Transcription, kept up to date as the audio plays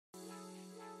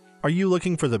Are you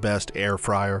looking for the best air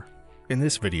fryer? In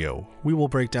this video, we will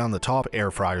break down the top air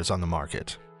fryers on the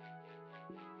market.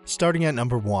 Starting at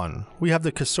number 1, we have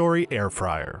the Cosori air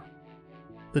fryer.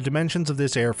 The dimensions of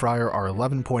this air fryer are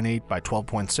 11.8 by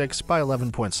 12.6 by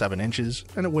 11.7 inches,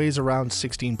 and it weighs around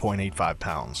 16.85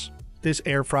 pounds. This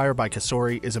air fryer by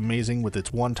Cosori is amazing with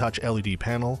its one-touch LED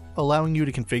panel, allowing you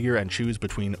to configure and choose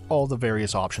between all the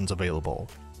various options available.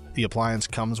 The appliance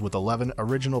comes with 11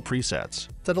 original presets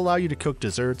that allow you to cook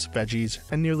desserts, veggies,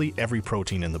 and nearly every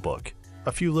protein in the book.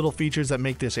 A few little features that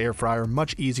make this air fryer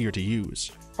much easier to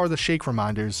use are the shake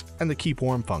reminders and the keep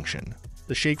warm function.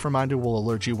 The shake reminder will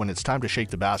alert you when it's time to shake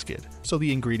the basket, so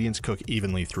the ingredients cook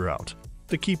evenly throughout.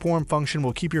 The keep warm function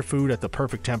will keep your food at the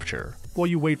perfect temperature while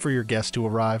you wait for your guests to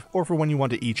arrive or for when you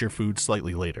want to eat your food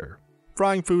slightly later.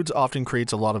 Frying foods often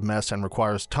creates a lot of mess and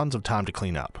requires tons of time to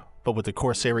clean up. But with the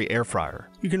Cosori air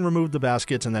fryer, you can remove the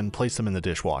baskets and then place them in the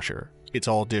dishwasher. It's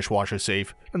all dishwasher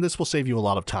safe, and this will save you a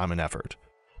lot of time and effort.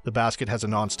 The basket has a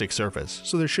non-stick surface,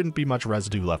 so there shouldn't be much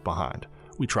residue left behind.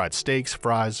 We tried steaks,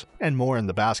 fries, and more in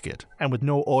the basket, and with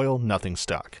no oil, nothing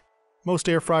stuck. Most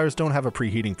air fryers don't have a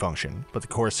preheating function, but the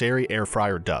Cosori air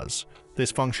fryer does.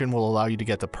 This function will allow you to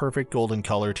get the perfect golden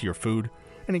color to your food,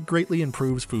 and it greatly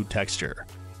improves food texture.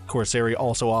 Cosori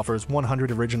also offers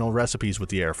 100 original recipes with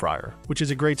the air fryer, which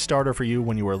is a great starter for you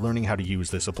when you are learning how to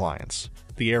use this appliance.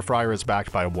 The air fryer is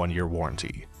backed by a 1-year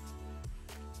warranty.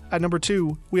 At number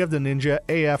 2, we have the Ninja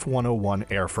AF101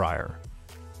 air fryer.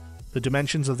 The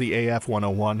dimensions of the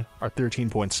AF101 are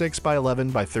 13.6 by 11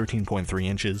 by 13.3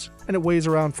 inches, and it weighs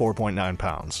around 4.9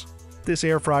 pounds. This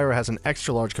air fryer has an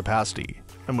extra large capacity,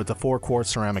 and with the 4-quart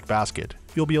ceramic basket,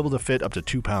 you'll be able to fit up to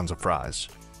 2 pounds of fries.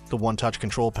 The one-touch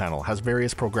control panel has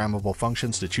various programmable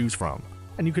functions to choose from,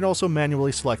 and you can also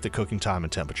manually select the cooking time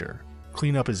and temperature.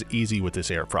 Cleanup is easy with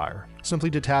this air fryer. Simply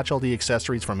detach all the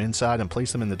accessories from inside and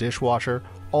place them in the dishwasher.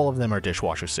 All of them are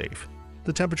dishwasher safe.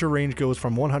 The temperature range goes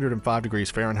from 105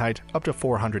 degrees Fahrenheit up to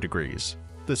 400 degrees.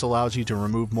 This allows you to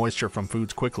remove moisture from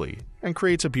foods quickly and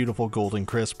creates a beautiful golden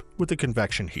crisp with the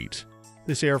convection heat.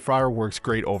 This air fryer works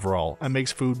great overall and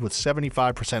makes food with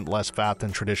 75% less fat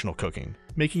than traditional cooking,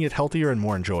 making it healthier and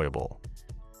more enjoyable.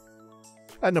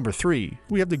 At number 3,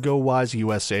 we have the GoWise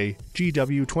USA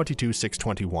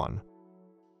GW22621.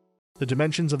 The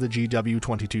dimensions of the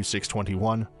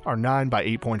GW22621 are 9 by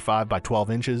 8.5 by 12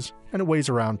 inches, and it weighs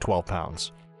around 12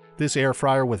 pounds. This air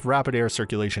fryer with rapid air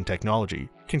circulation technology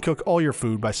can cook all your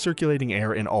food by circulating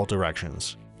air in all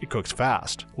directions. It cooks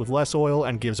fast, with less oil,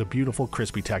 and gives a beautiful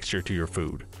crispy texture to your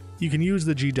food. You can use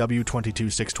the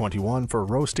GW22621 for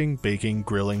roasting, baking,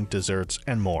 grilling, desserts,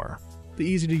 and more. The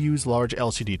easy-to-use large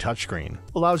LCD touchscreen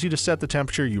allows you to set the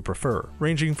temperature you prefer,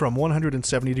 ranging from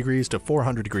 170 degrees to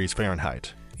 400 degrees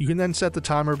Fahrenheit. You can then set the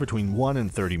timer between 1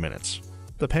 and 30 minutes.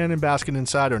 The pan and basket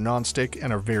inside are non-stick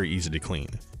and are very easy to clean.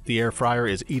 The air fryer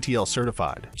is ETL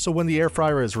certified, so when the air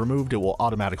fryer is removed, it will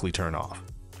automatically turn off.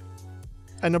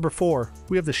 At number 4,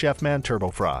 we have the Chefman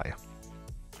Turbo Fry.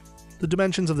 The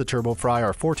dimensions of the Turbo Fry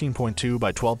are 14.2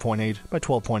 by 12.8 by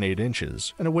 12.8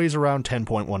 inches, and it weighs around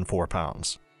 10.14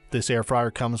 pounds. This air fryer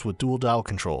comes with dual dial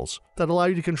controls that allow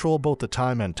you to control both the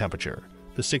time and temperature.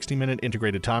 The 60-minute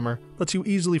integrated timer lets you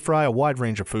easily fry a wide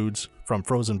range of foods, from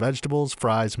frozen vegetables,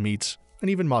 fries, meats, and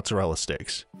even mozzarella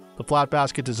sticks. The flat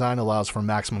basket design allows for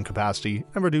maximum capacity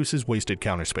and reduces wasted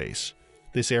counter space.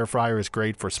 This air fryer is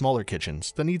great for smaller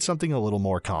kitchens that need something a little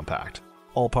more compact.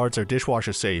 All parts are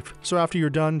dishwasher safe, so after you're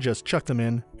done, just chuck them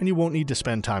in and you won't need to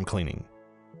spend time cleaning.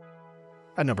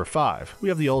 At number 5, we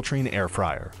have the Ultrine air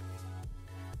fryer.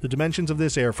 The dimensions of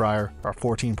this air fryer are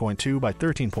 14.2 by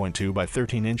 13.2 by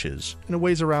 13 inches, and it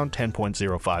weighs around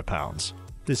 10.05 pounds.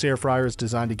 This air fryer is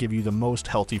designed to give you the most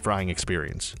healthy frying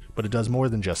experience, but it does more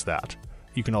than just that.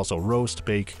 You can also roast,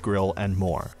 bake, grill, and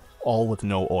more, all with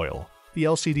no oil. The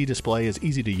LCD display is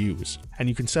easy to use, and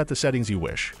you can set the settings you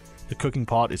wish. The cooking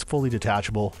pot is fully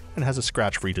detachable and has a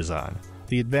scratch-free design.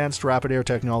 The advanced rapid air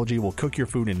technology will cook your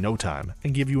food in no time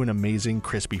and give you an amazing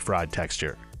crispy fried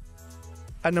texture.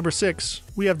 At number 6,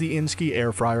 we have the Insky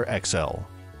Air Fryer XL.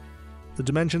 The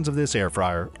dimensions of this air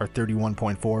fryer are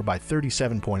 31.4 by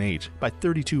 37.8 by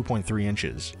 32.3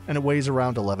 inches, and it weighs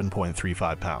around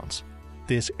 11.35 pounds.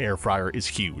 This air fryer is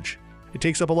huge. It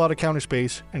takes up a lot of counter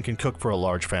space and can cook for a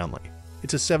large family.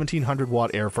 It's a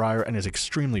 1700-watt air fryer and is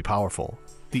extremely powerful.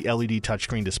 The LED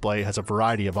touchscreen display has a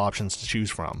variety of options to choose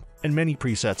from, and many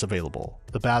presets available.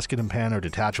 The basket and pan are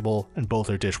detachable, and both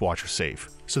are dishwasher safe,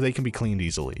 so they can be cleaned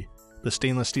easily. The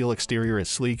stainless steel exterior is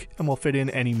sleek and will fit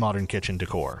in any modern kitchen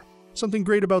decor. Something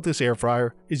great about this air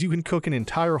fryer is you can cook an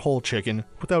entire whole chicken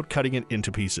without cutting it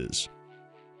into pieces.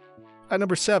 At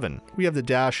number 7, we have the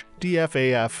Dash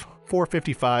DFAF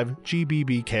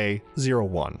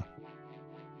 455GBBK01.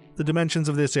 The dimensions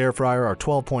of this air fryer are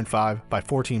 12.5 by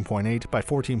 14.8 by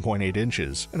 14.8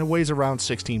 inches, and it weighs around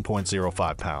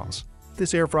 16.05 pounds.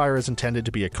 This air fryer is intended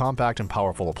to be a compact and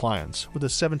powerful appliance with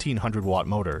a 1700 watt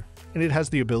motor, and it has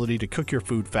the ability to cook your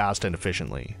food fast and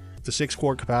efficiently. The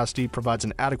 6-quart capacity provides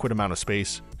an adequate amount of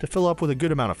space to fill up with a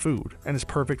good amount of food and is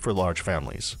perfect for large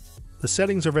families. The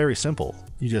settings are very simple.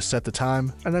 You just set the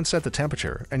time and then set the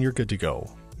temperature and you're good to go.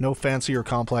 No fancy or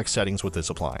complex settings with this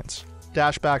appliance.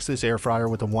 Dash backs this air fryer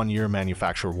with a 1-year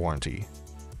manufacturer warranty.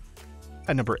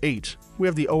 At number 8, we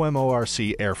have the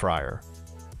OMORC air fryer.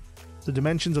 The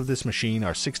dimensions of this machine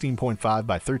are 16.5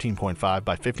 by 13.5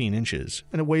 by 15 inches,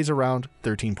 and it weighs around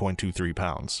 13.23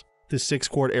 pounds. This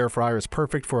 6-quart air fryer is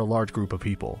perfect for a large group of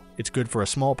people. It's good for a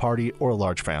small party or a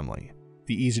large family.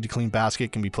 The easy-to-clean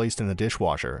basket can be placed in the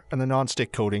dishwasher, and the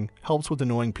non-stick coating helps with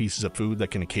annoying pieces of food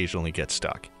that can occasionally get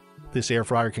stuck. This air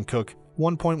fryer can cook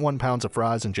 1.1 pounds of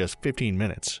fries in just 15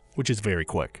 minutes, which is very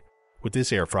quick. With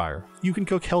this air fryer, you can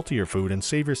cook healthier food and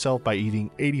save yourself by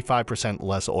eating 85%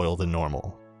 less oil than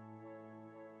normal.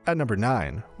 At number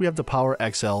 9, we have the Power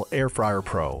XL Air Fryer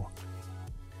Pro.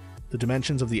 The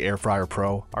dimensions of the Air Fryer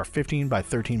Pro are 15 by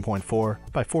 13.4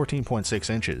 by 14.6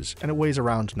 inches, and it weighs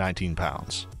around 19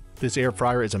 pounds. This air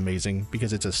fryer is amazing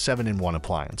because it's a 7-in-1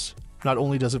 appliance. Not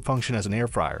only does it function as an air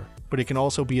fryer, but it can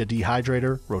also be a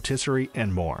dehydrator, rotisserie,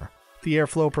 and more. The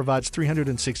airflow provides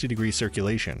 360-degree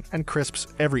circulation and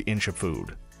crisps every inch of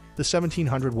food. The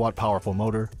 1700 watt powerful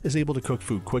motor is able to cook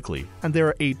food quickly, and there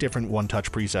are 8 different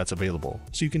one-touch presets available,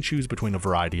 so you can choose between a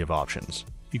variety of options.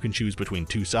 You can choose between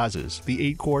 2 sizes,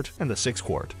 the 8-quart and the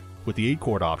 6-quart. With the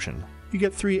 8-quart option, you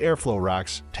get 3 airflow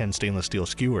racks, 10 stainless steel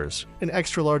skewers, an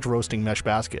extra-large roasting mesh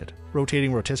basket,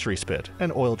 rotating rotisserie spit,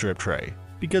 and oil drip tray.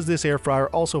 Because this air fryer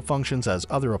also functions as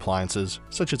other appliances,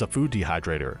 such as a food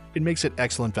dehydrator, it makes it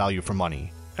excellent value for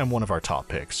money, and one of our top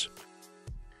picks.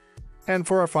 And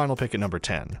for our final pick at number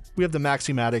 10, we have the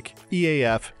Maximatic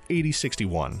EAF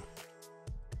 8061.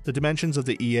 The dimensions of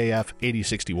the EAF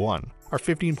 8061 are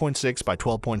 15.6 by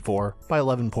 12.4 by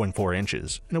 11.4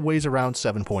 inches, and it weighs around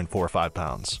 7.45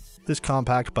 pounds. This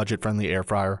compact, budget-friendly air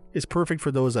fryer is perfect for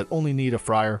those that only need a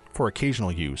fryer for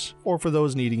occasional use, or for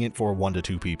those needing it for 1 to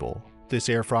 2 people. This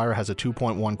air fryer has a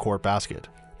 2.1-quart basket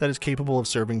that is capable of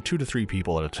serving 2 to 3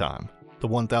 people at a time. The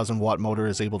 1000 watt motor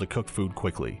is able to cook food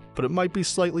quickly, but it might be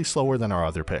slightly slower than our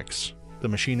other picks. The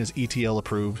machine is ETL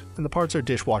approved, and the parts are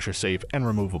dishwasher safe and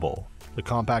removable. The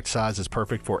compact size is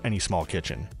perfect for any small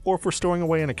kitchen, or for storing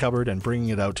away in a cupboard and bringing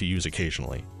it out to use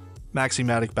occasionally.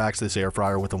 Maximatic backs this air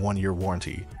fryer with a 1-year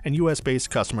warranty and US-based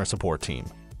customer support team.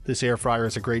 This air fryer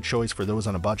is a great choice for those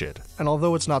on a budget, and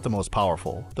although it's not the most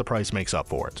powerful, the price makes up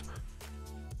for it.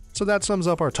 So that sums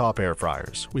up our top air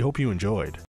fryers. We hope you enjoyed.